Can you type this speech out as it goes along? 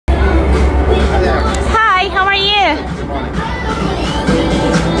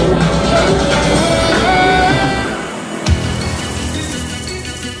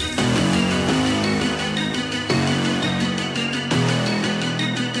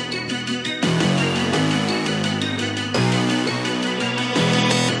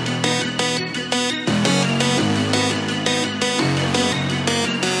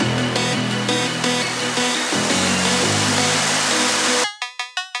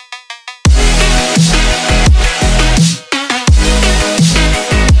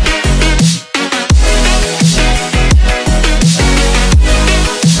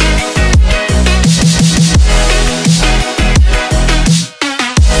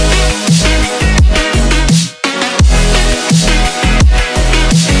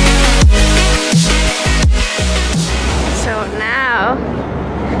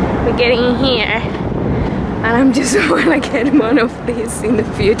just wanna get one of these in the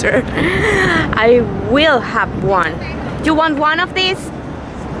future. I will have one. You want one of these?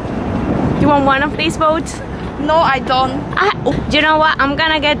 You want one of these boats? No, I don't. You know what? I'm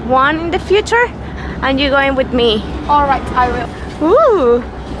gonna get one in the future, and you're going with me. Alright, I will.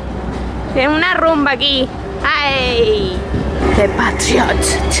 Tiene una rumba aquí. Ay, the Patriot.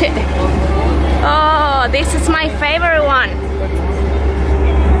 Oh, this is my favorite one.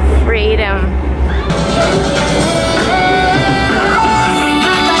 Freedom.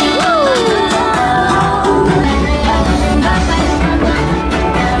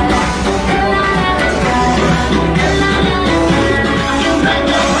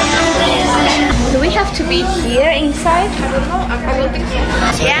 Do we have to be here inside? I don't know. I don't think so.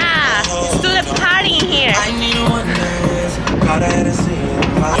 Yeah, let's do the party in here.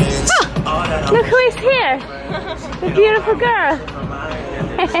 Oh, look who is here. The beautiful girl.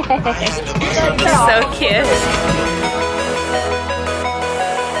 So cute.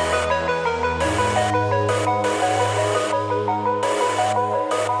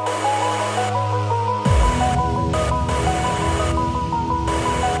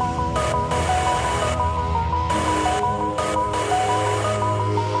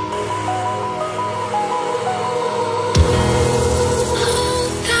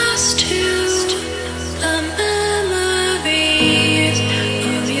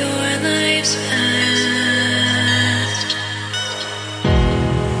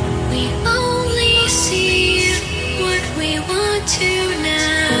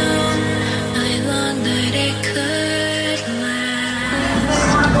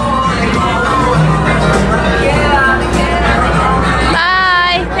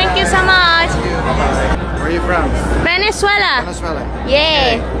 Venezuela. Venezuela.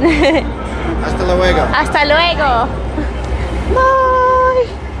 Yeah. Okay. Hasta luego. Hasta luego. Bye.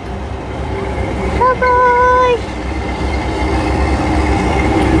 Bye bye.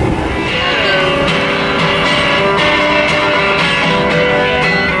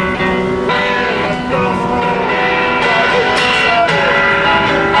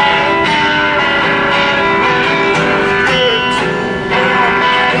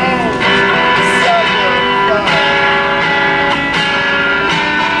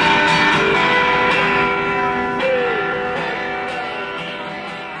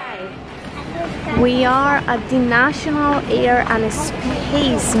 We are at the National Air and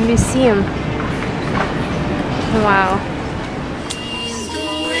Space Museum. Wow.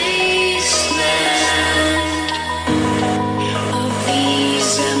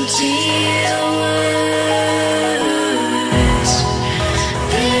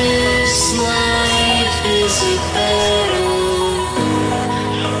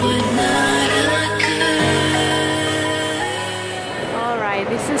 Alright,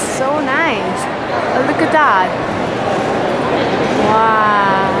 this is so nice. Look at that.